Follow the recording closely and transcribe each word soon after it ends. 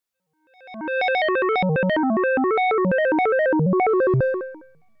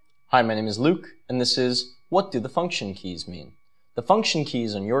Hi, my name is Luke, and this is What Do the Function Keys Mean? The function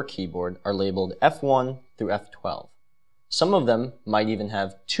keys on your keyboard are labeled F1 through F12. Some of them might even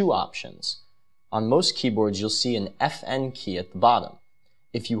have two options. On most keyboards, you'll see an FN key at the bottom.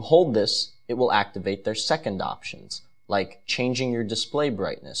 If you hold this, it will activate their second options, like changing your display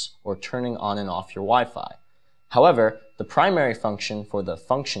brightness or turning on and off your Wi-Fi. However, the primary function for the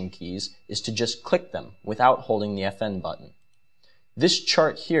function keys is to just click them without holding the FN button. This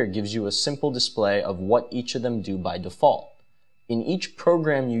chart here gives you a simple display of what each of them do by default. In each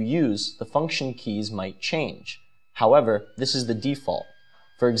program you use, the function keys might change. However, this is the default.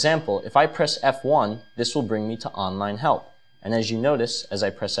 For example, if I press F1, this will bring me to online help. And as you notice, as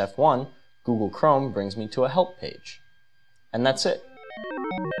I press F1, Google Chrome brings me to a help page. And that's it.